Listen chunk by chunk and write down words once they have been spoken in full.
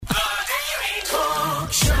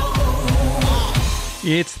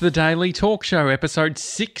It's the Daily Talk Show, episode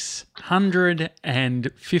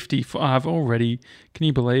 655 already. Can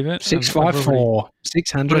you believe it? 654.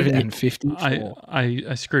 654.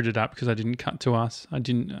 I screwed it up because I didn't cut to us. I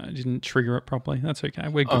didn't trigger it properly. That's okay.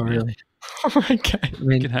 We're good. Oh, really? Okay. I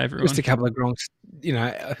mean, good day, everyone. Just a couple of gronks,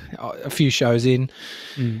 a few shows in.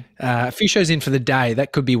 A few shows in for the day.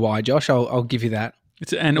 That could be why, Josh. I'll give you that.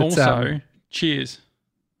 Cheers.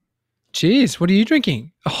 Cheers. What are you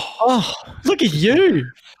drinking? Oh, look at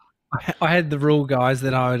you. I had the rule, guys,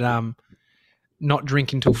 that I would not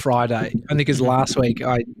drink until Friday. Only because last week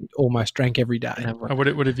I almost drank every day.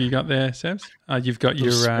 What have you got there, Sebs? You've got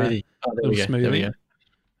your smoothie. little smoothie. There we go.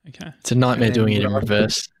 Okay. It's a nightmare doing it in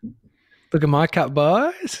reverse. Look at my cup,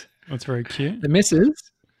 boys. That's very cute. The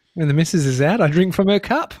missus, when the missus is out, I drink from her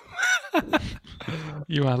cup.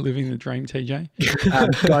 You are living the dream, TJ.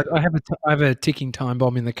 God, I have a ticking time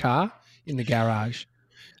bomb in the car, in the garage.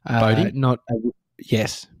 Bodie?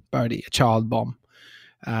 Yes, Bodie, a child bomb.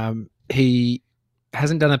 He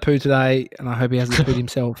hasn't done a poo today, and I hope he hasn't pooed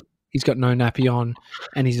himself. He's got no nappy on,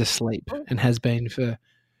 and he's asleep, and has been for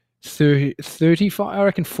 35, I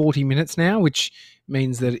reckon 40 minutes now, which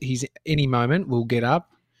means that he's any moment will get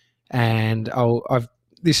up, and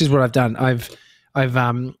this is what I've done. I've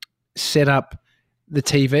set up the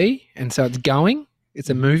TV, and so it's going. It's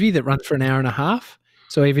a movie that runs for an hour and a half.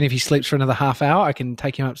 So even if he sleeps for another half hour, I can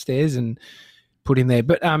take him upstairs and put him there.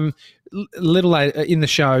 But a little later in the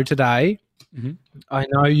show today, I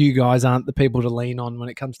know you guys aren't the people to lean on when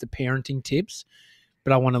it comes to parenting tips,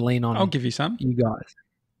 but I want to lean on. I'll give you some. You guys.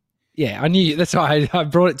 Yeah, I knew. That's why I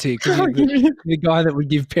brought it to you, because you're the guy that would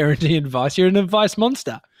give parenting advice. You're an advice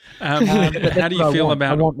monster. How do you feel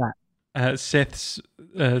about? I want that. Seth's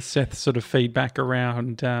sort of feedback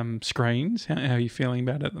around screens. How are you feeling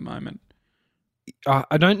about it at the moment?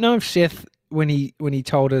 I don't know if Seth, when he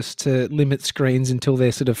told us to limit screens until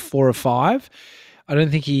they're sort of 4 or 5, I don't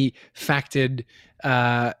think he factored,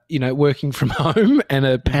 working from home and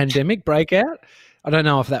a pandemic breakout. I don't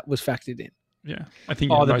know if that was factored in. Yeah, I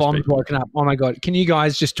think. The bomb's broken up. Oh my God! Can you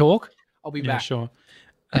guys just talk? I'll be back. Sure.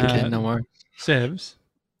 Okay, no worries. Sebs.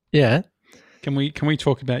 Yeah. Can we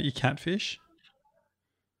talk about your catfish?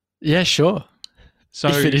 Yeah, sure. So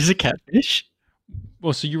if it is a catfish.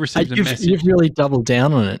 Well, so you received a message. You've really doubled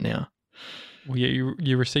down on it now. Well, yeah,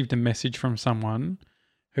 you received a message from someone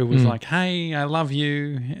who was like, "Hey, I love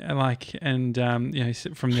you,"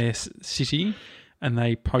 from their city, and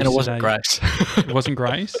they posted. And it wasn't Grace. It wasn't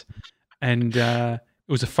Grace, and it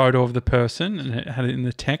was a photo of the person, and it had it in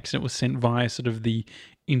the text. And it was sent via sort of the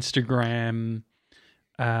Instagram.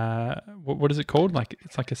 What is it called? Like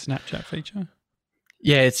it's like a Snapchat feature.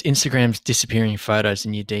 Yeah, it's Instagram's disappearing photos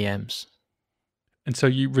in your DMs. And so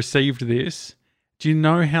you received this. Do you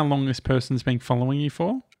know how long this person's been following you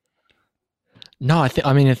for? No, I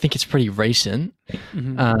think it's pretty recent.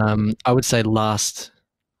 Mm-hmm. I would say last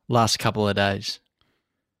couple of days.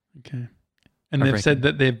 Okay. And they've said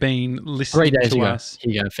that they've been listening 3 days to ago. us.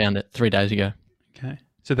 Here you go, found it 3 days ago. Okay.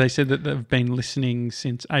 So they said that they've been listening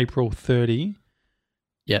since April 30.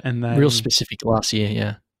 Yeah. And real specific last year,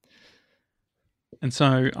 yeah. And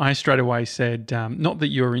so I straight away said, not that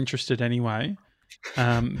you're interested anyway,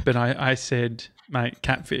 but I said, mate,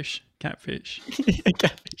 catfish. Catfish.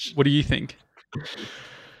 What do you think?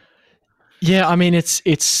 Yeah, I mean,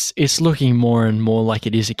 it's looking more and more like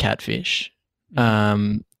it is a catfish.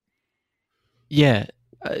 Yeah,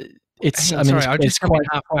 it's. Sorry, I just come in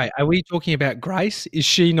halfway. Are we talking about Grace? Is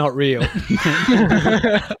she not real?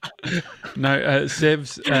 No,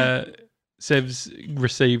 Sev's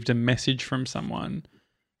received a message from someone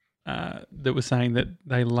that was saying that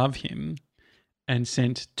they love him, and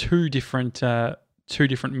sent two different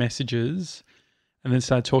messages, and then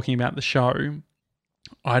started talking about the show.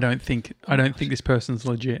 I don't think this person's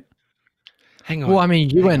legit. Hang on. Well, I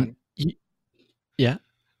mean, yeah.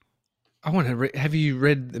 I want to. Have you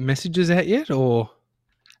read the messages out yet, or?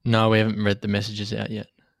 No, we haven't read the messages out yet.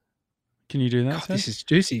 Can you do that? This is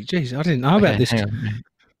juicy. Jeez, I didn't know about this. Hang on.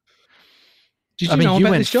 Did you know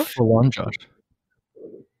about this, Josh? Full on, Josh.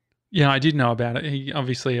 Yeah, I did know about it. He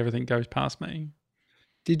obviously everything goes past me.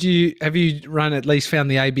 Have you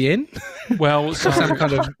found the ABN? Well, so some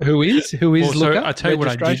kind of who is so I tell you what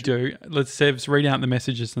I did do. Let's Sevs read out the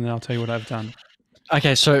messages, and then I'll tell you what I've done.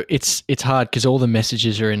 Okay, so it's hard because all the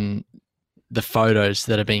messages are in the photos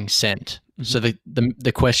that are being sent. Mm-hmm. So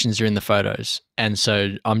the questions are in the photos, and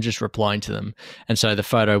so I'm just replying to them. And so the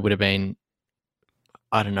photo would have been,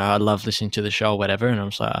 I don't know, I love listening to the show or whatever, and I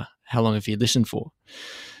was like, how long have you listened for?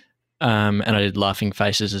 And I did laughing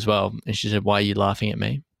faces as well. And she said, why are you laughing at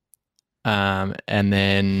me? And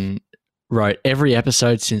then wrote every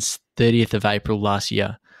episode since 30th of April last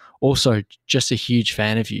year. Also, just a huge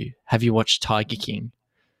fan of you. Have you watched Tiger King?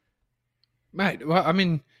 Mate, well, I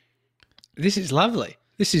mean, this is lovely.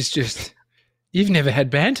 This is just, you've never had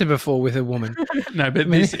banter before with a woman. No, but I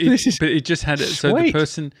mean, but it just had it. So sweet.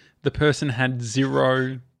 the person had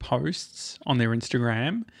 0 posts on their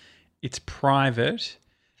Instagram. It's private,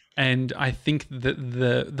 and I think that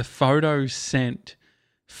the photos sent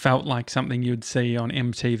felt like something you'd see on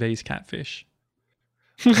MTV's Catfish.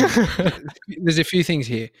 There's a few things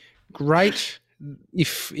here. Great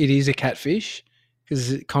if it is a catfish,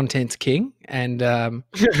 because content's king, and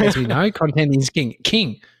as we know, content is king.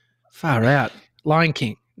 King, far out. Lion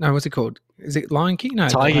King. No, what's it called? Is it Lion King? No,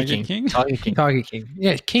 Tiger King. Tiger King.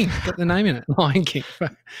 Yeah, King. Got the name in it. Lion King.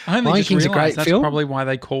 I only Lion just King's a realised great that's film. probably why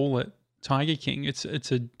they call it Tiger King. It's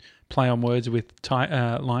a play on words with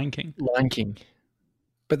Lion King. Lion King.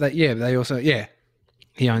 But they also,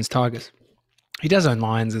 he owns tigers. He does own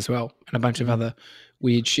lions as well, and a bunch of other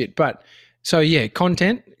weird shit. But so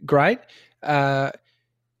content great. I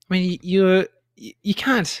mean, you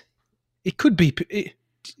can't. It could be.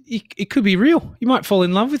 It could be real. You might fall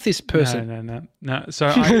in love with this person. No.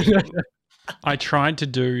 So I tried to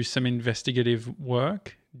do some investigative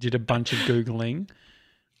work. Did a bunch of Googling.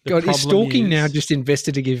 God, is stalking now just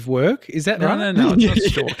investigative work? Is that right? No, it's not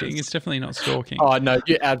stalking. It's definitely not stalking. Oh, no,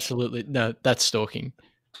 you absolutely. No, that's stalking.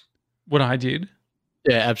 What I did?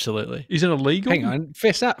 Yeah, absolutely. Is it illegal? Hang on.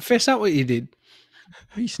 Fess up what you did.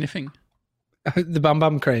 What are you sniffing? The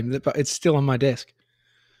bum cream. It's still on my desk.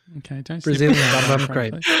 Okay, don't Brazilian sniff bum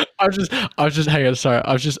cream. please. I was just hang on, sorry.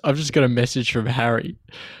 I've just got a message from Harry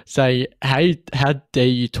saying, "Hey, how dare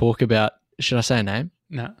you talk about? Should I say a name?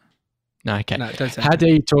 No. No, okay. No, don't say How that. dare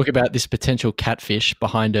you talk about this potential catfish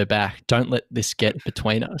behind her back? Don't let this get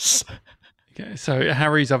between us." Okay, so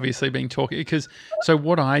Harry's obviously been talking because. So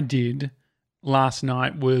what I did last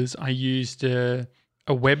night was I used a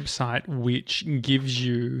website which gives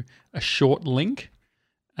you a short link.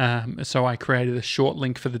 So I created a short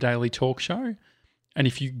link for the Daily Talk Show, and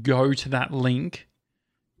if you go to that link,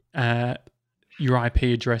 your IP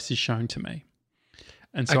address is shown to me.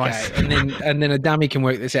 And so and then a dummy can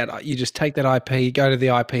work this out. You just take that IP, go to the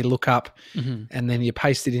IP, look up, and then you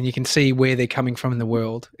paste it in. You can see where they're coming from in the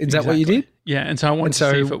world. Is that what you did? Yeah, and so I wanted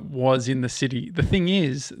to see if it was in the city. The thing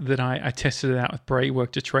is that I tested it out with Bree,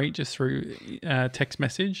 worked a treat just through text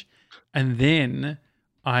message, and then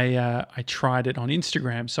I tried it on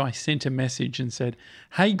Instagram. So I sent a message and said,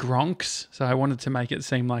 "Hey Gronks." So I wanted to make it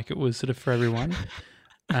seem like it was sort of for everyone.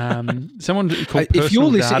 Someone called if you're personal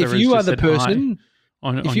listening, data if has you are just the said hi person.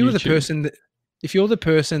 If you're YouTube. the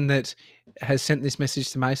person that has sent this message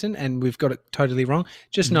to Mason and we've got it totally wrong,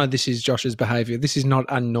 just know this is Josh's behaviour. This is not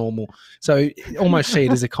unnormal. So almost see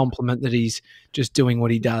it as a compliment that he's just doing what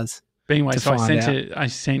he does. But anyway, so find I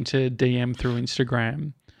sent a DM through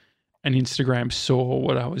Instagram, and Instagram saw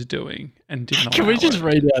what I was doing and didn't. Can we just it.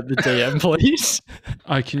 read out the DM, please?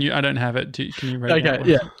 Oh, can you? I don't have it. Can you read it out?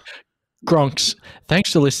 Okay, yeah. Gronks,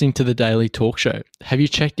 thanks for listening to the Daily Talk Show. Have you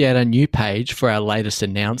checked out our new page for our latest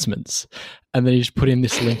announcements? And then you just put in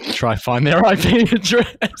this link to try find their IP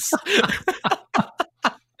address.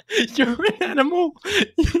 You're an animal.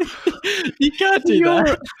 You can't do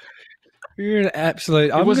that. You're an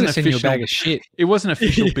absolute. I'm going to send you a bag of shit. It wasn't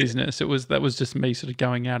official business. That was just me sort of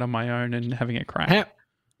going out on my own and having a crack.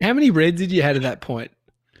 How many reds did you had at that point?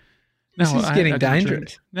 This is getting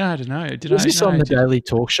dangerous. No, I don't know. Was this on the Daily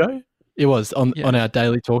Talk Show? It was on our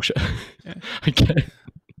Daily Talk Show. Yeah. Okay.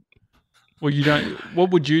 Well, you don't. What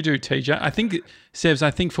would you do, TJ? I think, Sebs.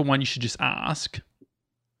 I think for one, you should just ask.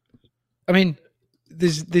 I mean,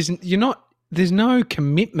 there's no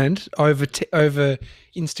commitment over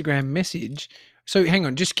Instagram message. So hang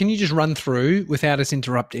on, can you just run through without us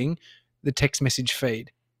interrupting the text message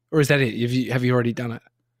feed, or is that it? Have you already done it?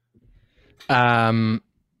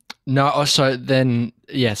 No. So then,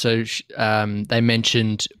 yeah. So they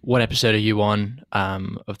mentioned what episode are you on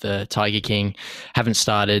of the Tiger King? Haven't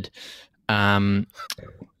started. But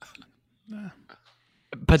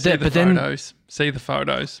then see the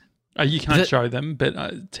photos. You can't show them, but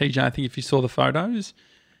TJ, I think if you saw the photos,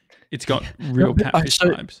 it's got real catfish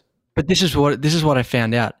vibes. But this is what I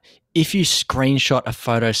found out. If you screenshot a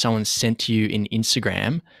photo someone sent to you in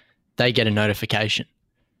Instagram, they get a notification.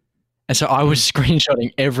 And so I was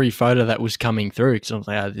screenshotting every photo that was coming through because I was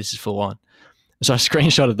like, "Oh, this is full on." So I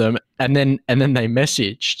screenshotted them, and then they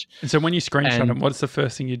messaged. And so when you screenshot them, what's the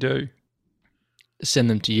first thing you do? Send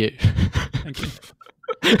them to you. Thank you.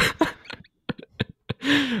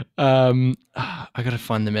 I got to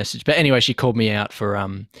find the message. But anyway, she called me out for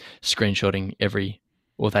screenshotting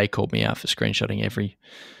they called me out for screenshotting every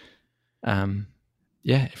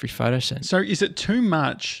every photo sent. So is it too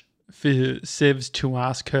much for Sevs to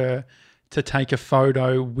ask her to take a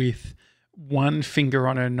photo with one finger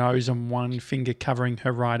on her nose and one finger covering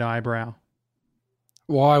her right eyebrow?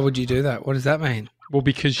 Why would you do that? What does that mean? Well,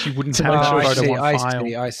 because she wouldn't To have make that sure photo she- on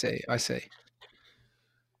file.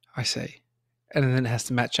 I see. And then it has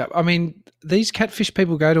to match up. I mean, these catfish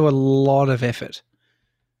people go to a lot of effort.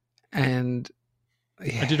 And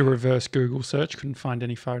I did a reverse Google search, couldn't find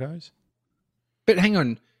any photos. But hang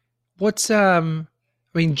on. What's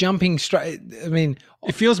jumping straight,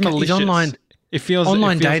 It feels is malicious. online It feels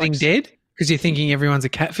dating like, dead because you're thinking everyone's a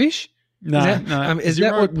catfish? No, Is that, no. is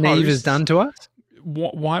that Zero what Neve has posts. done to us?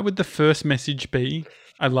 Why would the first message be,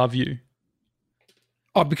 I love you?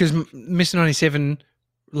 Oh, because Mr. 97,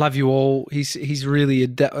 love you all. He's really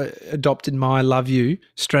adopted my love you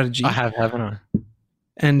strategy. I have, haven't I?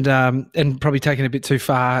 And probably taken a bit too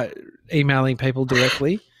far, emailing people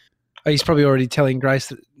directly. He's probably already telling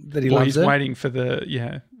Grace that he loves He's her. waiting for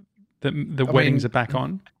the weddings are back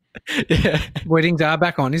on. Yeah. Weddings are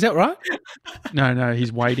back on. Is that right? No,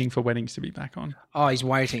 he's waiting for weddings to be back on. Oh, he's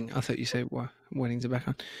waiting. I thought you said weddings are back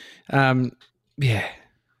on. Yeah.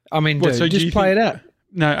 I mean, What, dude, so do just you play think- it out.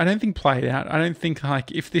 No, I don't think play it out. I don't think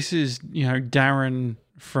like if this is, Darren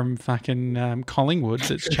from fucking Collingwood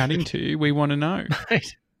that's chatting to you, we want to know.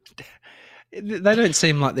 They don't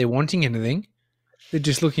seem like they're wanting anything. They're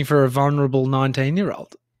just looking for a vulnerable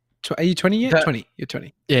 19-year-old. Are you 20 yet? 20. You're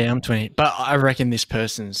 20. Yeah, I'm 20. But I reckon this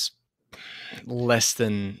person's less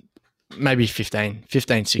than maybe 15,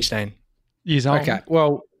 16. Years old. Okay.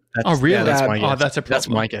 Well, Oh, really? Yeah, that's my Oh, guess. that's a That's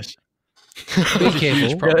problem. my guess. be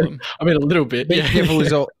careful. Problem. I mean, a little bit. Be yeah. careful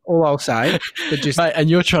is all I'll say. But just Mate, and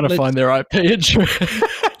you're trying to let's- find their IP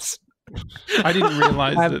address. I didn't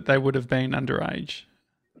realise that they would have been underage.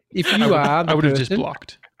 if you are the I would have just person-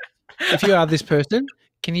 blocked. if you are this person,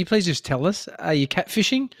 can you please just tell us, are you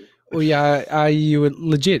catfishing or are you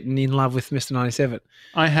legit and in love with Mr. 97?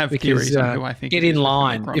 I have Because, theories on who I think. Get it in is within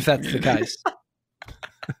line crime if that's the community. case.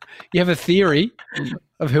 You have a theory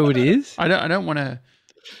of who it is? I don't want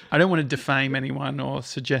to defame anyone or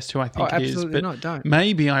suggest who I think it is, absolutely but not. Don't.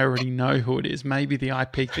 maybe I already know who it is. Maybe the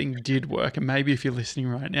IP thing did work, and maybe if you're listening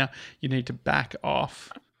right now, you need to back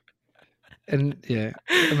off. And yeah,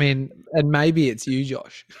 and maybe it's you,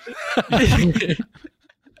 Josh.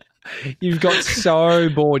 You've got so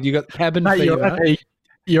bored. You got cabin Mate, fever.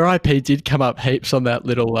 your IP did come up heaps on that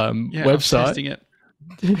little Yeah, I'm website. testing it.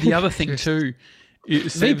 The other thing too,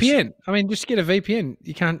 VPN. Just get a VPN.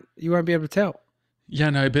 You won't be able to tell. Yeah,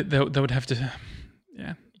 no, but they would have to.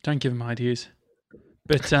 Yeah, don't give them ideas.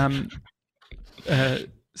 But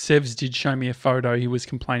Sevs did show me a photo. He was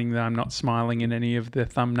complaining that I'm not smiling in any of the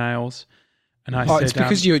thumbnails, and I said, It's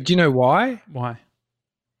because do you know why? why?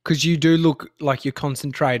 Because you do look like you're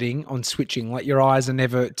concentrating on switching. Like your eyes are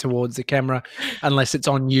never towards the camera unless it's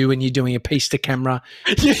on you and you're doing a piece to camera.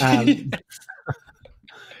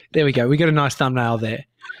 There we go. We got a nice thumbnail there.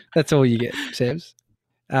 That's all you get, Sevs.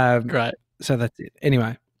 Great. So that's it.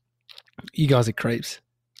 Anyway, you guys are creeps.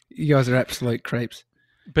 You guys are absolute creeps.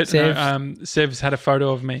 But Sevs. Sevs had a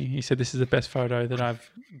photo of me. He said, "This is the best photo that I've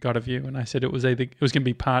got of you." And I said it was going to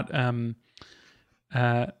be part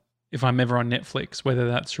if I'm ever on Netflix, whether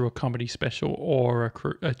that's through a comedy special or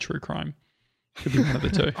a true crime. Could be one of the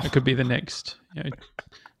two. It could be the next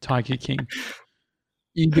Tiger King,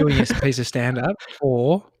 You doing a piece of stand-up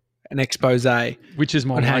or an expose on which is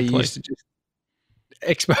more how you likely. used to just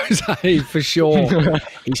expose for sure.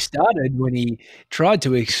 He started when he tried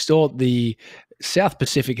to extort the South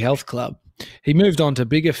Pacific Health Club. He moved on to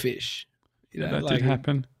bigger fish. That did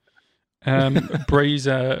happen.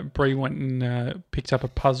 Bree went and picked up a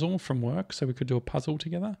puzzle from work, so we could do a puzzle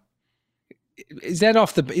together. Is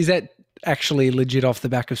that actually legit off the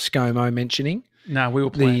back of ScoMo mentioning No, we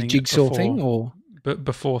were planning the it jigsaw before, thing, or but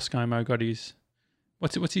before ScoMo got his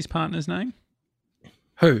what's his partner's name?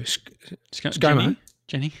 who? ScoMo.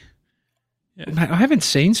 Jenny. Mate, I haven't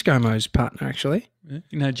seen ScoMo's partner actually.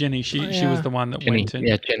 No, Jenny. She was the one that Jenny, went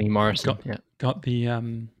and Jenny Morrison. got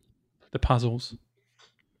the puzzles.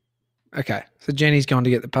 Okay, so Jenny's gone to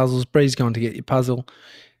get the puzzles. Bree's gone to get your puzzle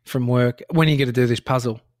from work. When are you going to do this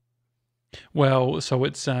puzzle? Well, so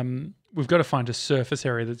it's we've got to find a surface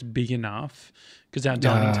area that's big enough because our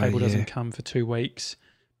dining table doesn't come for 2 weeks.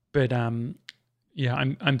 But I'm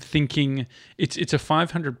thinking it's a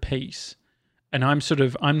 500 piece, and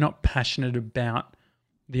I'm not passionate about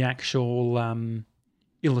the actual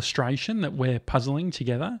illustration that we're puzzling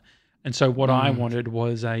together. And so what I wanted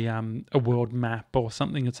was a world map or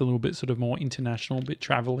something that's a little bit sort of more international, a bit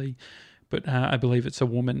travel-y. But I believe it's a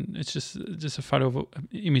woman. It's just a photo of an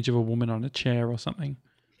image of a woman on a chair or something.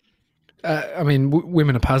 I mean,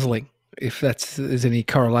 women are puzzling. If there's any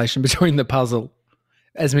correlation between the puzzle,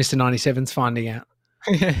 as Mr. 97's finding out.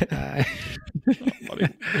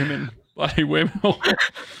 Bloody women.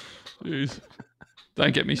 Jeez.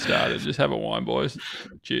 Don't get me started. Just have a wine, boys.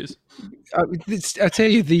 Cheers. I tell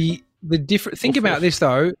you the different. Think about this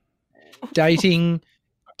though. Dating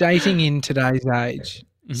in today's age.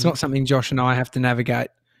 It's not something Josh and I have to navigate.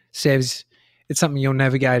 Sevs, it's something you're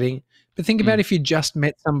navigating. But think about if you just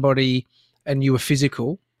met somebody and you were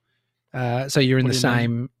physical. So you're in the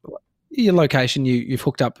same your location. You've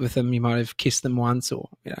hooked up with them. You might have kissed them once or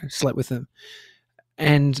slept with them.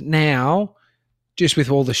 And now, just with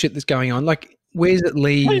all the shit that's going on, like. Where does it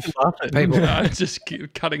leave people? Just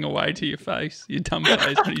cutting away to your face, your dumb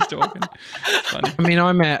face when he's talking. Funny. I mean,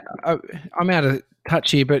 I'm out of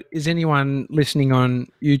touch here, but is anyone listening on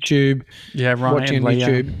YouTube? Yeah, Ryan, watching Leah.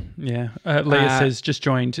 YouTube. Yeah, Leah says just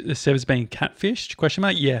joined. Sev's being catfished? Question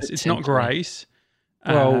mark. Yes, it's not Grace.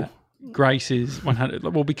 Well, Grace is 100.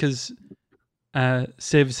 Well, because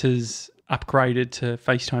Sev's has upgraded to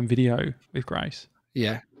FaceTime video with Grace.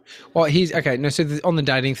 Yeah. Well, okay. No, so on the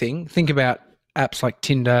dating thing, think about apps like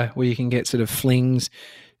Tinder where you can get sort of flings,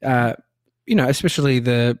 especially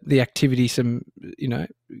the activity some,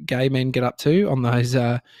 gay men get up to on those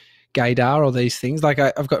gaydar or these things. Like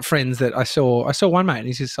I've got friends that I saw one mate and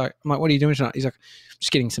he's just like, I'm like, what are you doing tonight? He's like, I'm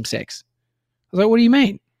just getting some sex. I was like, what do you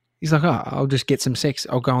mean? He's like, oh, I'll just get some sex.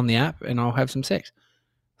 I'll go on the app and I'll have some sex.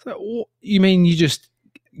 So you mean you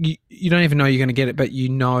don't even know you're going to get it, but you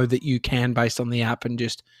know that you can based on the app and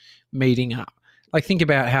just meeting up. Like think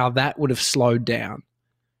about how that would have slowed down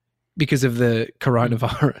because of the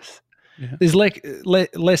coronavirus. Yeah. There's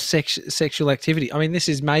less sexual activity. I mean, this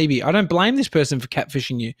is maybe – I don't blame this person for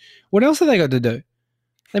catfishing you. What else have they got to do?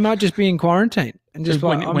 They might just be in quarantine. And just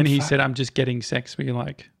when he said, I'm just getting sex, were you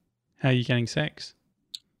like, how are you getting sex?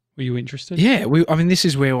 Were you interested? Yeah. This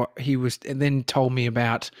is where he was – and then told me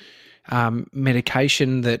about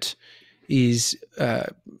medication that is I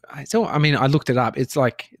looked it up. It's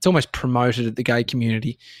like it's almost promoted at the gay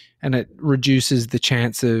community and it reduces the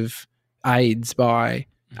chance of AIDS by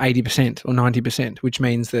 80% or 90%, which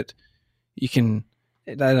means that you can –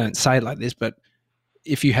 they don't say it like this, but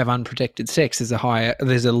if you have unprotected sex, there's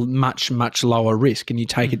a much, much lower risk and you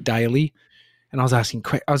take it daily. And I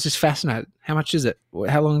was just fascinated. How much is it?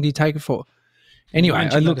 How long do you take it for? Anyway,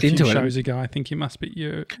 I looked into it. Shows ago, I think you must be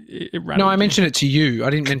No, I mentioned it to you. I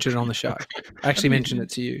didn't mention it on the show. I actually mentioned it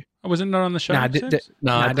to you. Oh, was it not on the show?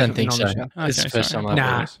 No, I don't think so. It's the first time I've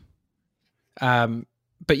heard it.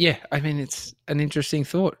 But yeah, I mean, it's an interesting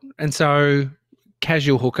thought. And so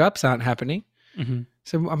casual hookups aren't happening. Mm-hmm.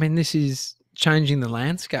 So, I mean, this is changing the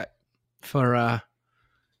landscape for,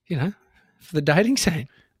 for the dating scene.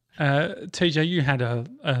 TJ, you had a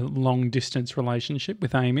long-distance relationship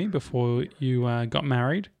with Amy before you got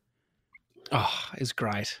married. Oh, it was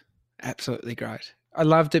great. Absolutely great. I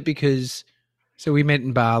loved it because so we met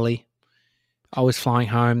in Bali. I was flying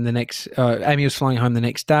home Amy was flying home the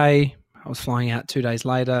next day. I was flying out 2 days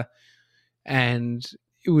later. And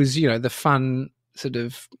it was, the fun sort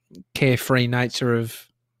of carefree nature of,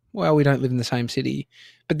 well, we don't live in the same city.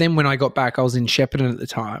 But then when I got back, I was in Shepparton at the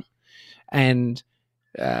time. And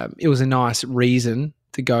it was a nice reason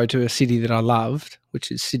to go to a city that I loved,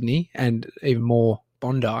 which is Sydney, and even more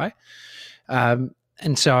Bondi. And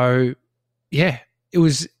so, yeah,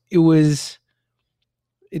 it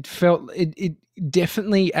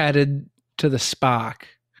definitely added to the spark.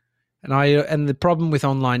 And the problem with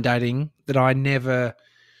online dating that I never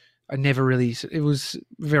really, it was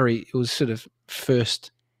sort of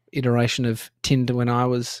first iteration of Tinder when I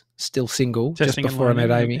was still single, Testing just before I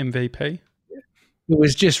met Amy. MVP. It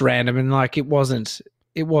was just random and like it wasn't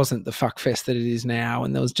the fuck fest that it is now.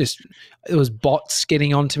 And there was bots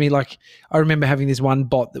getting onto me. Like I remember having this one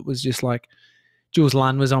bot that was just like Jules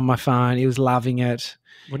Lunn was on my phone. He was loving it.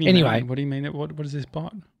 What do you mean? What do you mean? What is this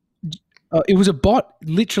bot? It was a bot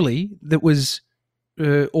literally that was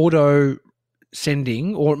auto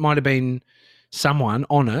sending, or it might have been someone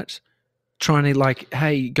on it trying to like,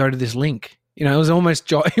 hey, go to this link. It was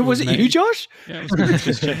almost was it you, Josh? Yeah, it was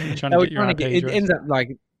just trying to get your IP address. It ends up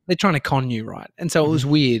like they're trying to con you, right? And so it was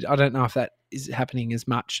weird. I don't know if that is happening as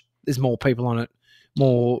much. There's more people on it,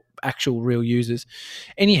 more actual real users.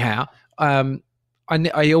 Anyhow,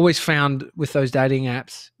 I always found with those dating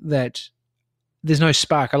apps that there's no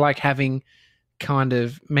spark. I like having kind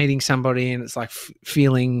of meeting somebody and it's like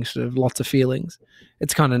feeling sort of lots of feelings.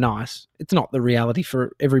 It's kind of nice. It's not the reality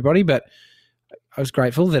for everybody, but I was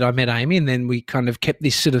grateful that I met Amy and then we kind of kept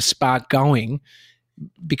this sort of spark going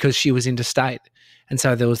because she was interstate. And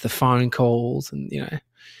so there was the phone calls and,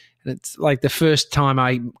 And it's like the first time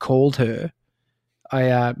I called her,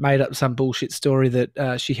 I made up some bullshit story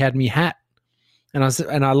that she had me hat, and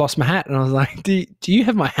I lost my hat, and I was like, "Do you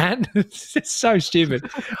have my hat?" It's just so stupid.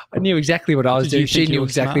 I knew exactly what I was Did you doing. think She you knew were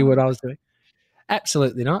exactly smart? what I was doing.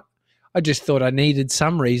 Absolutely not. I just thought I needed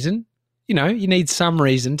some reason. You know, you need some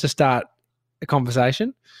reason to start a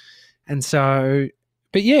conversation, and so.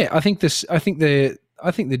 But yeah, I think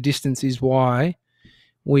the distance is why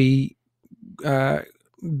we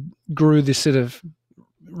grew this sort of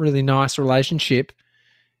really nice relationship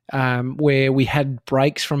where we had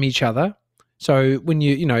breaks from each other. So when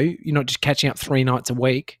you're not just catching up 3 nights a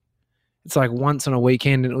week, it's like once on a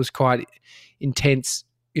weekend, and it was quite intense.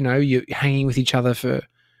 You know, you're hanging with each other for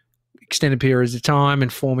extended periods of time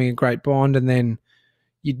and forming a great bond, and then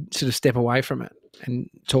you sort of step away from it and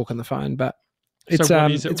talk on the phone. But it's So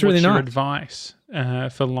what is it? it's really What's your nice. advice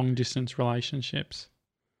for long distance relationships?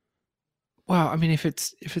 Well, I mean, if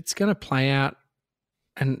it's going to play out,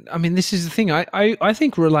 and I mean, this is the thing. I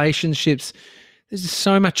think relationships. There's just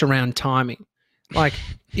so much around timing. Like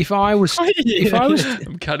if I was,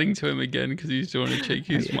 I'm cutting to him again because he's doing a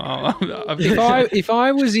cheeky smile. if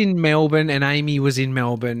I was in Melbourne and Amy was in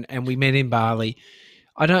Melbourne and we met in Bali,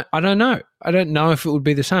 I don't know. I don't know if it would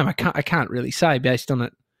be the same. I can't really say based on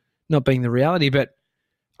it not being the reality, but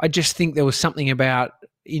I just think there was something about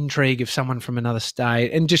intrigue of someone from another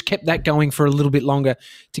state and just kept that going for a little bit longer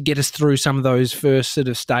to get us through some of those first sort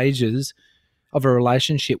of stages of a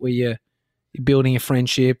relationship where you're building a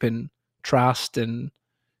friendship and trust and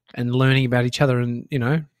learning about each other and, you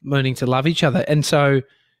know, learning to love each other. And so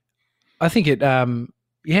I think I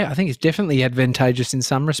think it's definitely advantageous in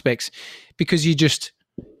some respects because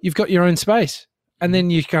you've got your own space. And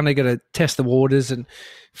then you kind of got to test the waters and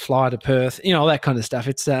fly to Perth, you know, all that kind of stuff.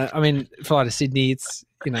 It's, fly to Sydney. It's,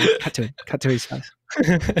 you know, cut to his face.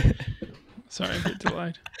 Sorry, a bit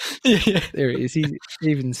delayed. There he is. He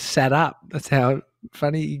even sat up. That's how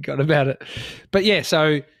funny he got about it. But yeah,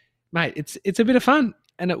 so mate, it's a bit of fun,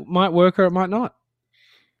 and it might work or it might not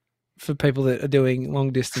for people that are doing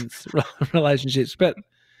long distance relationships. But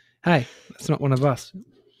hey, that's not one of us.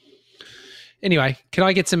 Anyway, can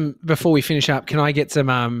I get some before we finish up? Can I get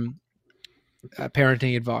some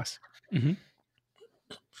parenting advice? Mm-hmm.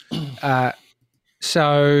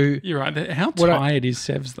 So You're right. How tired is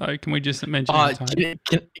Sevs though? Can we just mention how tired?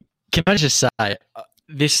 Can I just say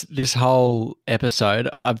this whole episode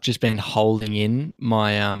I've just been holding in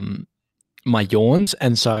my my yawns,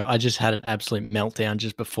 and so I just had an absolute meltdown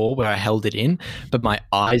just before where I held it in, but my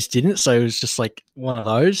eyes didn't. So it was just like one of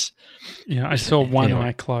those. Yeah, I saw one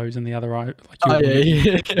eye close and the other eye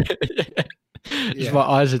Just my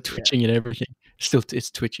eyes are twitching and everything. Still, it's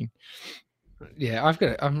twitching. Yeah,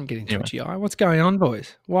 I'm getting twitchy eye. What's going on,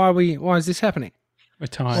 boys? Why is this happening? We're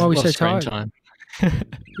tired. Why are we so Screen tired? time.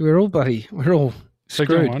 We're all So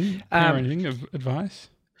screwed. go on. Parenting of advice.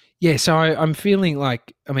 Yeah, so I'm feeling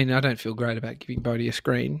like, I mean, I don't feel great about giving Bodhi a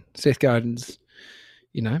screen. Seth Godin's,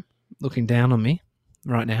 you know, looking down on me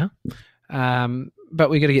right now.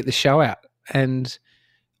 But we got to get the show out. And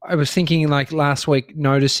I was thinking like last week,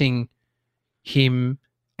 noticing him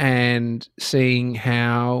and seeing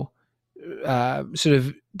how sort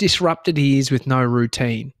of disrupted he is with no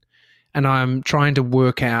routine. And I'm trying to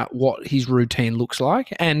work out what his routine looks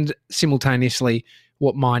like and simultaneously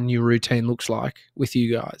what my new routine looks like with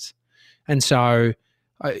you guys. And so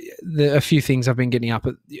a few things I've been getting up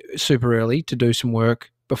at super early to do some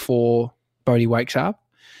work before Bodhi wakes up.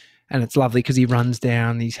 And it's lovely because he runs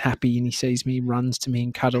down, he's happy and he sees me, runs to me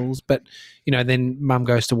and cuddles. But, you know, then mum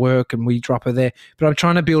goes to work and we drop her there. But I'm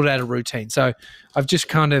trying to build out a routine. So I've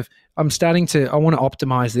just I want to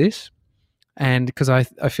optimize this. And because I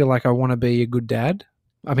feel like I want to be a good dad.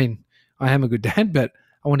 I mean, I am a good dad, but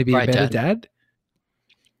I want to be a better dad.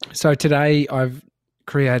 So today I've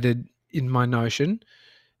created in my Notion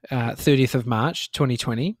 30th of March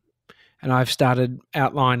 2020, and I've started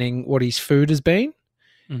outlining what his food has been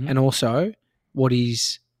and also what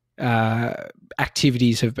his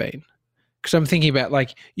activities have been. Because I'm thinking about,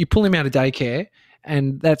 like, you pull him out of daycare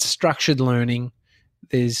and that's structured learning.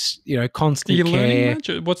 There's, you know, constant Are you care. learning much?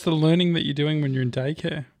 What's the learning that you're doing when you're in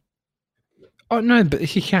daycare? Oh, no, but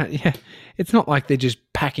he can't. Yeah. It's not like they're just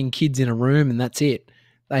packing kids in a room and that's it.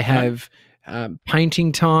 They have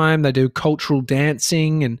painting time. They do cultural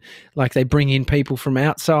dancing and, like, they bring in people from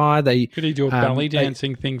outside. Could he do a belly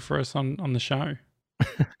dancing thing for us on the show?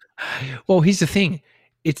 Well, here's the thing.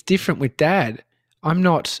 It's different with Dad. I'm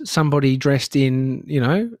not somebody dressed in, you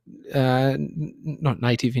know, not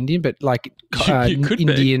native Indian, but like You could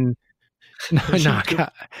Indian. No,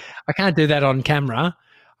 I can't do that on camera.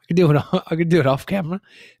 I could do it off camera,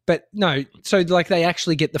 but no. So like they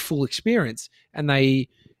actually get the full experience, and they're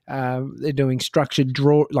doing structured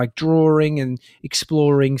drawing and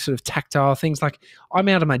exploring sort of tactile things. Like I'm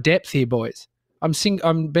out of my depth here, boys.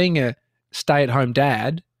 I'm being a stay-at-home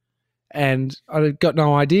dad, and I've got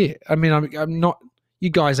no idea. I mean, I'm not. You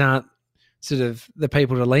guys aren't sort of the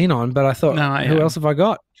people to lean on, but I thought, who else have I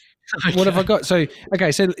got? Okay. What have I got? So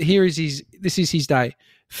here is this is his day.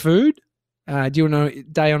 Food. Do you want to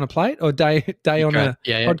day on a plate or day on a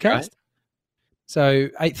podcast? Great. So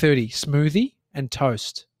 8:30 smoothie and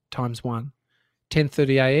toast times 1.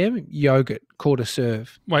 10:30 a.m. yogurt quarter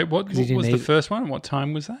serve. Wait, what was the first one? What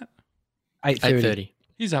time was that? 8:30.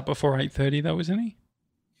 He's up before 8:30 though, isn't he?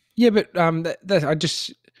 Yeah, but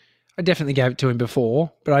I definitely gave it to him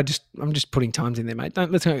before, but I'm just putting times in there, mate.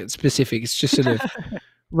 Let's not get specific. It's just sort of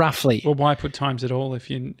roughly. Well, why put times at all if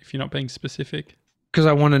you're not being specific? Because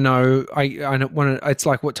I want to know. I want to. It's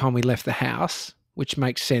like what time we left the house, which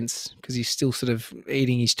makes sense because he's still sort of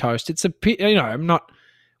eating his toast. It's I'm not.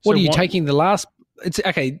 What are you taking the last? It's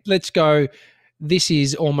okay. Let's go. This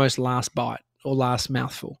is almost last bite or last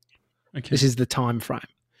mouthful. Okay. This is the time frame.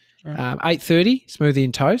 Right. 8:30 smoothie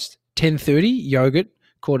and toast. 10:30 yogurt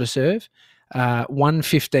quarter serve.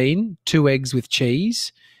 1:15 2 eggs with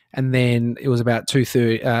cheese, and then it was about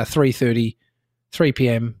 3:30 3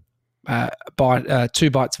 p.m. 2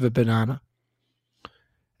 bites of a banana,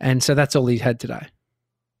 and so that's all he's had today.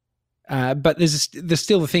 But there's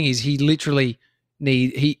still the thing is he literally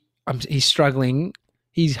he's struggling.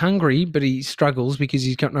 He's hungry, but he struggles because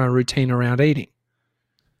he's got no routine around eating.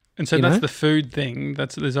 And so that's the food thing.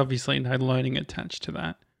 There's obviously no learning attached to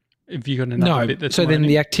that. If you got another bit that's learning. Then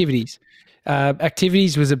the activities.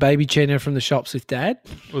 Activities was a baby cheddar from the shops with Dad.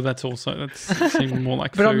 Well, that's seeming more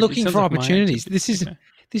like. But food. I'm looking for opportunities. This is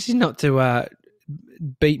not to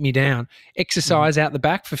beat me down. Exercise out the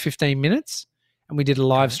back for 15 minutes, and we did a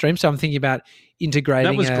live stream. So I'm thinking about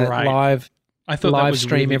integrating live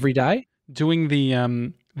stream really, every day. Doing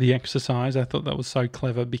the exercise, I thought that was so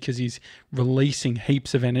clever because he's releasing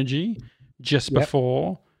heaps of energy just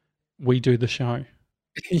before we do the show.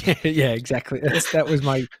 Yeah, exactly. That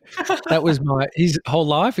was my his whole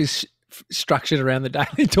life is structured around the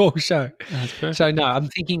Daily Talk Show. That's perfect. So no, I'm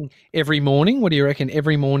thinking every morning. What do you reckon?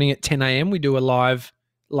 Every morning at 10 a.m. we do a live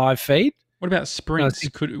feed. What about sprints?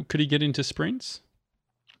 Could he get into sprints?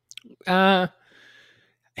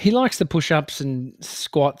 He likes the push-ups and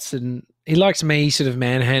squats, and he likes me sort of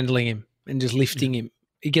manhandling him and just lifting him.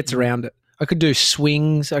 He gets around it. I could do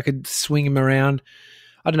swings. I could swing him around.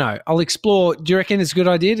 I don't know. I'll explore. Do you reckon it's a good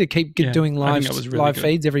idea to keep doing live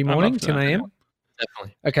feeds every morning, 10 a.m.?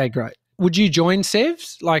 Definitely. Okay, great. Would you join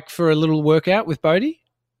Sevs for a little workout with Bodie?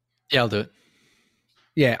 Yeah, I'll do it.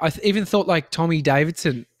 Yeah, I even thought like Tommy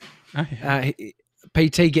Davidson,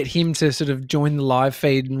 PT, get him to sort of join the live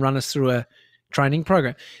feed and run us through a training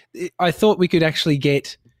program. I thought we could actually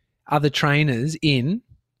get other trainers in.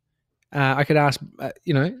 I could ask, a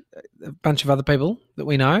bunch of other people that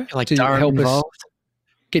we know to help involved. Us.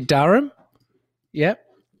 Get Durham. Yep.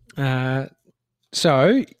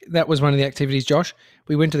 So that was one of the activities, Josh.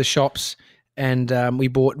 We went to the shops and we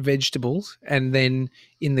bought vegetables, and then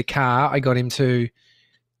in the car I got him to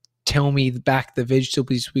tell me back the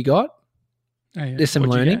vegetables we got. Oh, yeah. There's some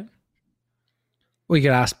learning. We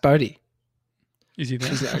could ask Bodie. Is he there?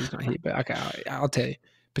 He's not here, but okay, I'll tell you.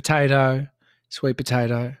 Potato, sweet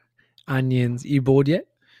potato, onions. You bored yet?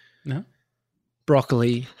 No.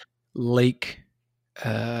 Broccoli, leek,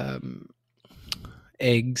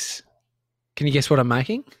 eggs. Can you guess what I'm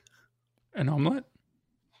making? An omelette?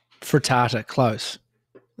 Frittata, close.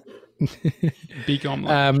 Big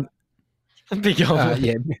omelette. Big omelette.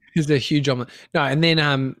 Yeah, it's a huge omelette. No, and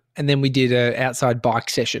then we did a outside bike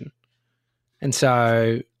session. And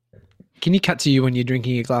so, can you cut to you when you're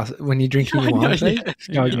drinking your glass your wine? Let's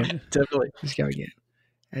go again. Definitely. Let's go again.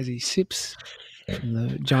 As he sips from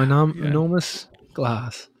the ginormous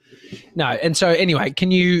glass. No, and so anyway,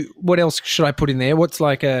 what else should I put in there? What's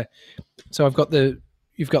like so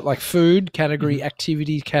you've got like food category,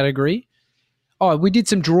 activity category. Oh, we did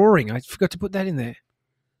some drawing. I forgot to put that in there,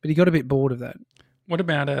 but he got a bit bored of that. What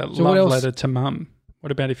about a love letter to mum?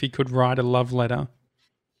 What about if he could write a love letter?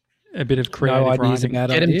 A bit of creative writing.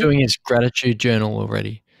 Get him doing his gratitude journal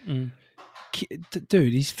already. Mm.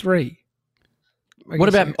 Dude, he's 3. What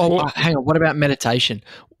about? Hang on. What about meditation?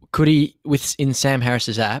 Could he, in Sam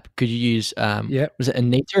Harris's app, could you use, was it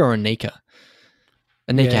Anita or Anika?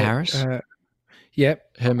 Anika Harris?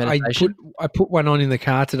 Yep. Her meditation? I put one on in the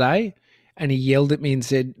car today, and he yelled at me and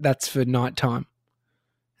said, that's for nighttime.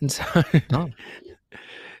 And so,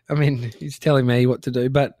 I mean, he's telling me what to do,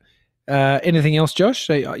 but Anything else, Josh?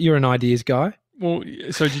 So you're an ideas guy. Well,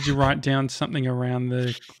 so did you write down something around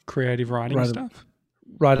the creative writing stuff?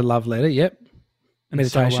 Write a love letter. Yep. And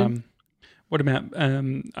Meditation. So, what about?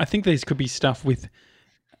 I think these could be stuff with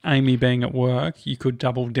Amy being at work. You could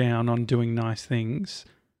double down on doing nice things.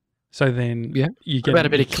 So then, you get about a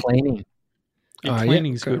bit of cleaning. Yeah,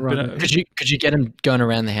 cleaning's good. Right. But, Could you get him going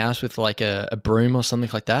around the house with like a broom or something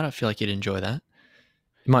like that? I feel like you'd enjoy that.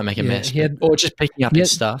 You might make a mess, or just picking up his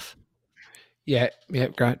stuff. Yeah,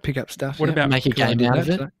 great. Pick up stuff. What about make a game out of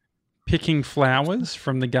it? Picking flowers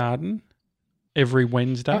from the garden every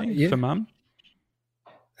Wednesday for Mum?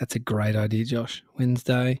 That's a great idea, Josh.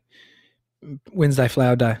 Wednesday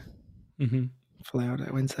flower day.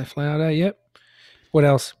 Mm-hmm. Wednesday flower day. Yep. What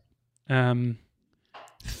else?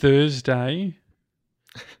 Thursday.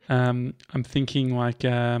 I'm thinking like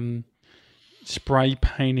spray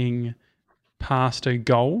painting pasta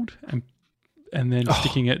gold and then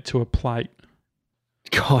sticking it to a plate.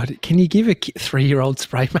 God, can you give a 3-year-old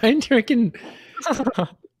spray paint? Do you reckon?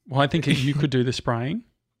 Well, I think you could do the spraying.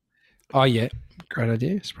 Oh yeah, great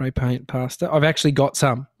idea. Spray paint pasta. I've actually got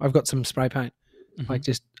some. I've got some spray paint. Mm-hmm.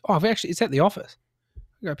 It's at the office.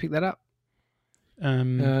 I'll go pick that up.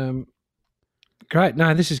 Great.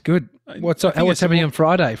 No, this is good. What's happening on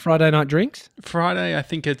Friday? Friday night drinks? Friday, I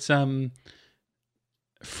think it's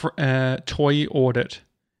toy audit.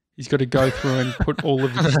 He's got to go through and put all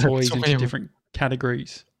of his toys into different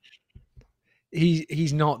categories.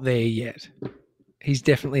 He's not there yet. He's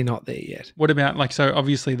definitely not there yet. What about so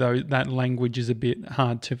obviously though that language is a bit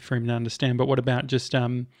hard for him to understand, but what about just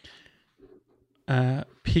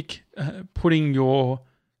putting your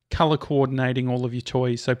color coordinating all of your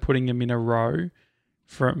toys, so putting them in a row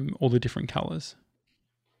from all the different colors?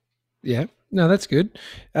 Yeah. No, that's good.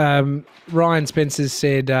 Ryan Spencer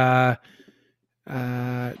said,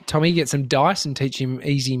 Tommy, get some dice and teach him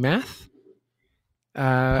easy math.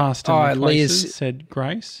 Pasta necklaces, said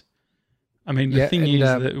Grace. I mean, the thing is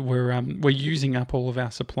that we're using up all of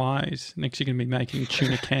our supplies. Next, you're going to be making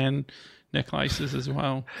tuna can necklaces as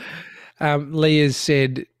well. Leah's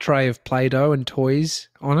said tray of Play-Doh and toys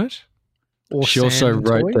on it. She also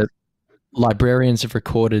wrote that librarians have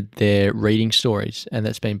recorded their reading stories, and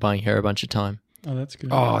that's been buying her a bunch of time. Oh, that's good.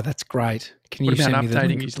 Oh, that's great. Can what you about send me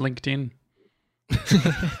updating his LinkedIn?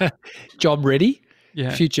 Job ready?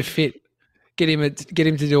 Yeah. Future fit. Get him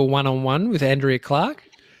to do a one-on-one with Andrea Clark.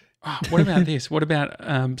 Oh, what about this? What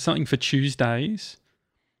about something for Tuesdays?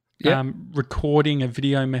 Yep. Recording a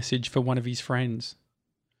video message for one of his friends.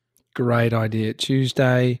 Great idea.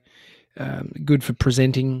 Tuesday, good for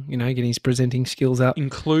presenting, getting his presenting skills up.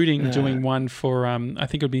 Including doing one for, I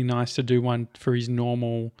think it would be nice to do one for his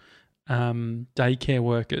normal daycare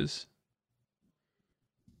workers.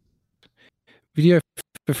 Video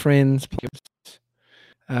for friends.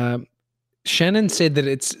 Shannon said that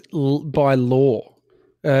it's by law,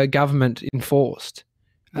 government enforced.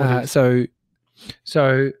 So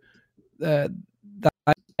they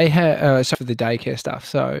have for the daycare stuff.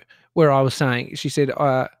 So where I was saying, she said,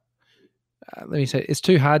 let me say, it's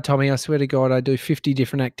too hard, Tommy. I swear to God, I do 50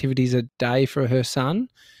 different activities a day for her son.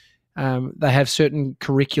 They have certain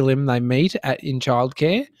curriculum they meet in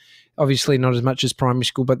childcare. Obviously not as much as primary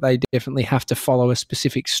school, but they definitely have to follow a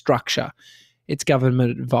specific structure. It's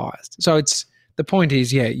government advised. So the point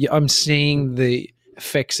is, I'm seeing the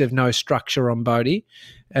effects of no structure on Bodhi,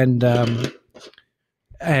 and I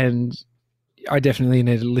definitely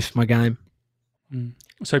need to lift my game.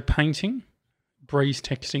 So painting, Bree's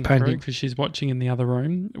texting through because she's watching in the other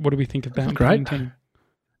room. What do we think about painting?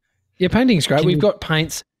 Yeah, painting's great. We've got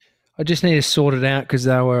paints. I just need to sort it out because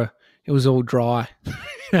it was all dry.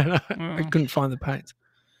 I couldn't find the paints.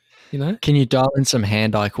 Can you dial in some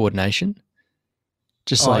hand-eye coordination?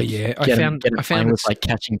 Just I found with like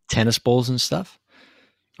catching tennis balls and stuff.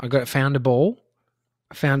 I found a ball.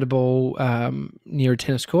 I found a ball near a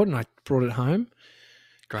tennis court, and I brought it home.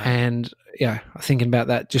 Great. And I'm thinking about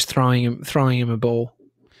that. Just throwing him a ball.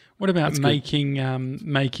 What about making your own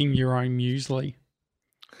muesli?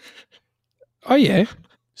 Oh yeah.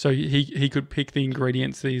 So he could pick the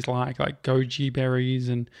ingredients that he's like goji berries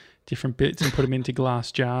and different bits, and put them into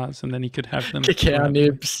glass jars, and then he could have them. Cacao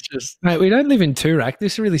nibs. Mate, we don't live in Toorak.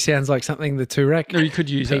 This really sounds like something the Toorak. No, you could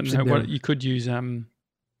use you could use I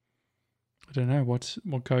don't know what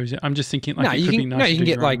goes in. I'm just thinking it could be nice. No, you can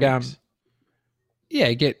get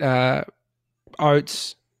get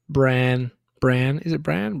oats, bran. Is it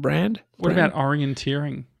brand? What about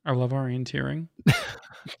orienteering? I love orienteering.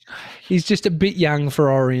 He's just a bit young for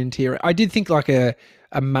orienteering. I did think like I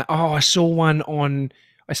saw one on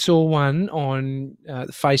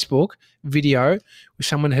Facebook video where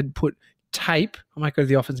someone had put tape. I might go to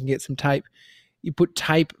the office and get some tape. You put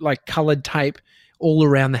tape, like coloured tape, all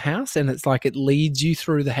around the house, and it's like it leads you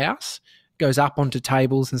through the house, goes up onto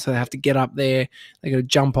tables, and so they have to get up there. They got to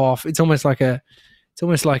jump off. It's almost like a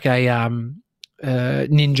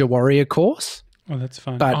Ninja Warrior course. Oh, that's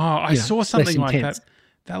fun. But, I saw something like intense.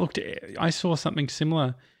 that. I saw something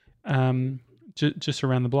similar, just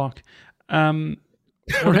around the block. Around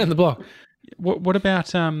the block. What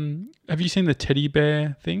about? Have you seen the teddy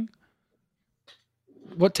bear thing?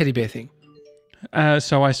 What teddy bear thing?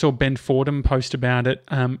 So I saw Ben Fordham post about it.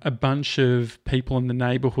 A bunch of people in the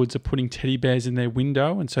neighbourhoods are putting teddy bears in their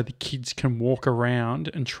window, and so the kids can walk around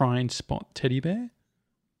and try and spot teddy bear.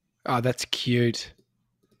 Oh, that's cute.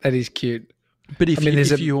 That is cute. But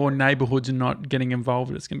if your neighbourhoods are not getting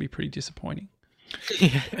involved, it's going to be pretty disappointing.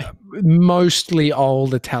 Mostly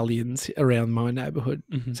old Italians around my neighbourhood.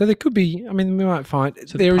 Mm-hmm. So there could be, we might find.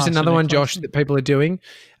 So there is another one, Josh, that people are doing,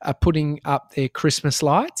 putting up their Christmas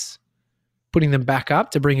lights, putting them back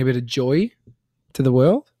up to bring a bit of joy to the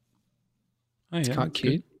world. Oh, yeah, it's quite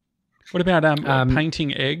cute. What about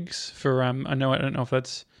painting eggs for, I don't know if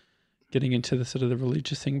that's getting into the sort of the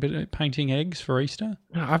religious thing, but painting eggs for Easter?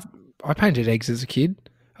 No, I painted eggs as a kid.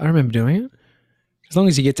 I remember doing it. As long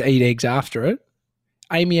as you get to eat eggs after it.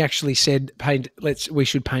 Amy actually said, we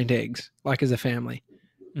should paint eggs, like as a family.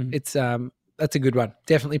 Mm. It's that's a good one.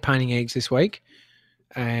 Definitely painting eggs this week.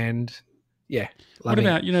 And yeah. What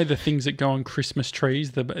about, the things that go on Christmas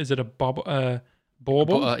trees? Is it a bauble?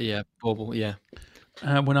 Yeah, bauble, yeah.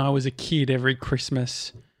 When I was a kid, every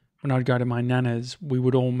Christmas, when I'd go to my nana's, we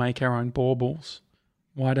would all make our own baubles.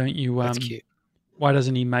 Why don't you? That's cute. Why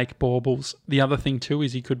doesn't he make baubles? The other thing too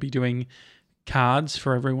is he could be doing cards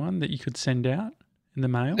for everyone that you could send out in the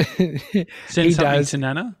mail. Send something to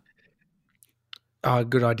Nana. Oh,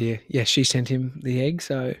 good idea. Yeah, she sent him the egg,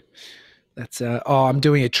 so that's. I'm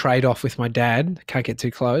doing a trade-off with my dad. Can't get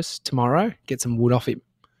too close tomorrow. Get some wood off him.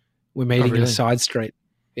 We're meeting in a side street.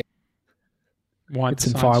 Yeah. Why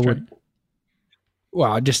some firewood? Street?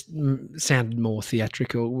 Well, it just sounded more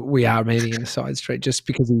theatrical. We are meeting in a side street just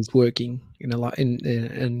because he's working in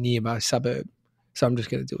a nearby suburb. So I'm just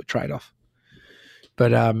going to do a trade-off.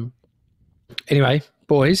 But anyway,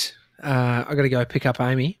 boys, I got to go pick up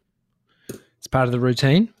Amy. It's part of the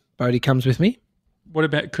routine. Bodie comes with me. What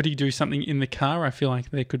about, could he do something in the car? I feel like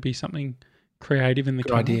there could be something creative in the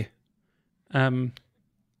car. Good idea.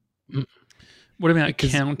 What about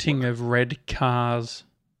counting of red cars?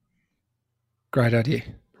 Great idea.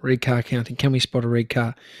 Red car counting. Can we spot a red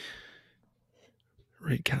car?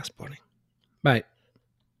 Red car spotting. Mate,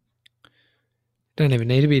 don't even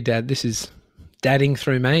need to be a dad. This is dadding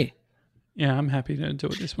through me. Yeah, I'm happy to do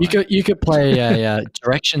it this way. You could play a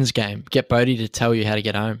directions game. Get Bodie to tell you how to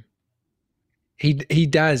get home. He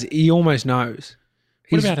does. He almost knows.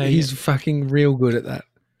 He's fucking real good at that.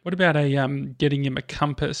 What about getting him a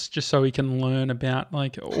compass just so he can learn about,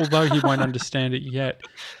 although he won't understand it yet,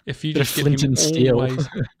 if you just get him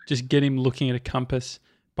just get him looking at a compass,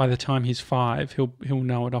 by the time he's 5, he'll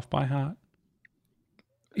know it off by heart.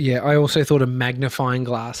 Yeah, I also thought a magnifying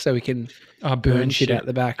glass so we can burn shit out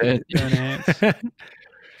the back. Burn ants.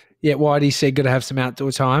 Yeah, Whitey said got to have some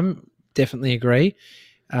outdoor time. Definitely agree.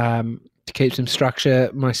 To keep some structure,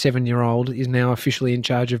 my 7-year-old is now officially in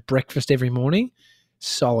charge of breakfast every morning.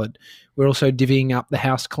 Solid. We're also divvying up the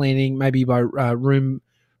house cleaning, maybe by room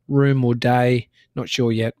or day, not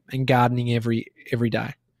sure yet, and gardening every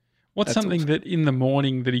day. What's something that in the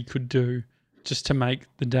morning that he could do just to make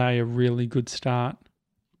the day a really good start?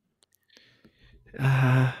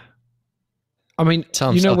 Where today's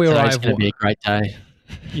going to be a great day.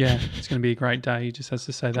 Yeah, it's going to be a great day. He just has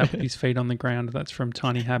to say that with his feet on the ground. That's from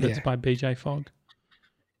Tiny Habits by BJ Fogg.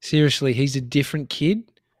 Seriously, he's a different kid.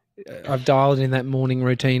 I've dialed in that morning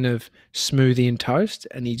routine of smoothie and toast,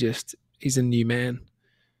 and he's a new man.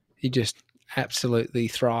 He just absolutely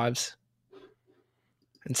thrives.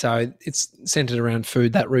 And so it's centered around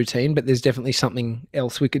food, that routine, but there's definitely something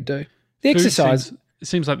else we could do. The exercise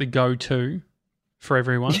seems like the go-to for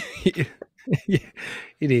everyone. Yeah,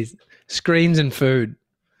 it is. Screens and food.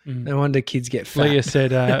 No wonder kids get fat. Leah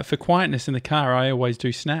said, for quietness in the car, I always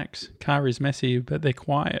do snacks. Car is messy, but they're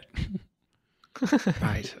quiet.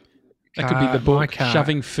 Mate. That could be the book,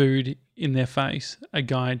 Shoving Food in Their Face, a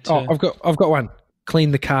guide to... Oh, I've got one.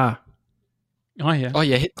 Clean the car. Oh, yeah. Oh,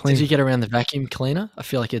 yeah. Did you get around the vacuum cleaner? I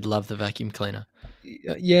feel like he'd love the vacuum cleaner.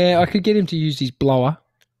 Yeah, I could get him to use his blower.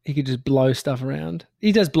 He could just blow stuff around.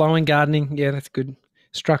 He does blowing gardening. Yeah, that's good.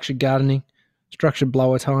 Structured gardening. Structured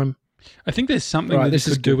blower time. I think there's something that he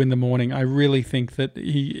could do in the morning. I really think that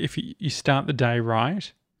if you start the day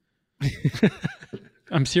right...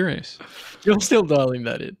 I'm serious. You're still dialing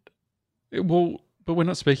that in. Well, but we're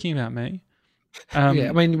not speaking about me. Yeah,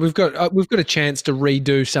 I mean, we've got a chance to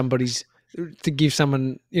redo to give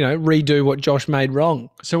someone, redo what Josh made wrong.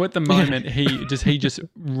 So at the moment, does he just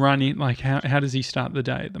run in? Like, how does he start the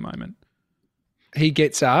day at the moment? He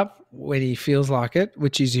gets up when he feels like it,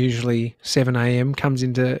 which is usually 7 a.m., comes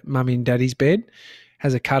into mummy and daddy's bed,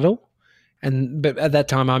 has a cuddle. But at that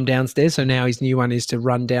time, I'm downstairs. So now his new one is to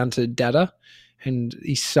run down to Dada. And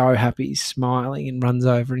he's so happy. He's smiling and runs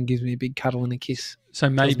over and gives me a big cuddle and a kiss. So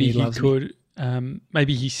maybe he could,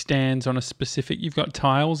 maybe he stands on a specific, you've got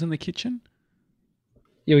tiles in the kitchen?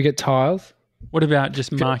 Yeah, we get tiles. What about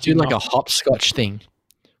just marking do like a hopscotch thing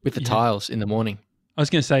with the tiles in the morning? I was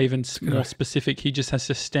going to say even more specific. He just has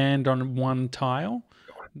to stand on one tile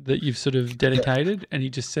that you've sort of dedicated and he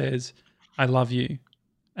just says, I love you.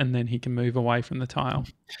 And then he can move away from the tile.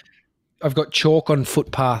 I've got chalk on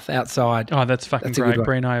footpath outside. Oh, that's fucking great.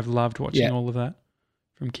 Bree and I have loved watching all of that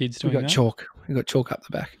from kids doing that. We've got chalk up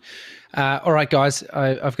the back. All right, guys,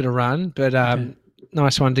 I've got to run, but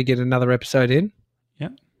nice one to get another episode in. Yeah.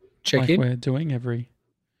 Check in. We're doing every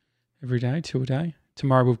day, 2 a day.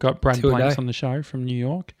 Tomorrow we've got Brad Blanks on the show from New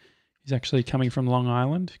York. He's actually coming from Long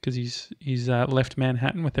Island because he's left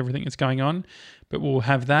Manhattan with everything that's going on. But we'll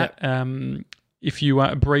have that. Yep. If you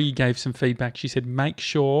Bree gave some feedback. She said, make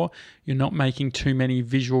sure you're not making too many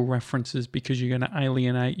visual references because you're going to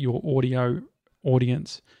alienate your audio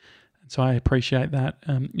audience. And so I appreciate that.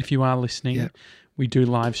 If you are listening, we do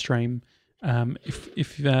live stream.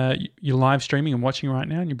 If you're live streaming and watching right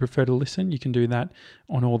now and you prefer to listen, you can do that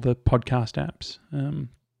on all the podcast apps.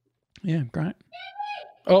 Great.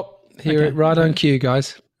 Oh, hear it right on cue,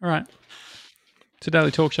 guys. All right. It's a Daily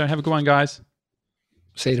Talk Show. Have a good one, guys.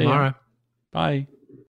 See you tomorrow. Bye.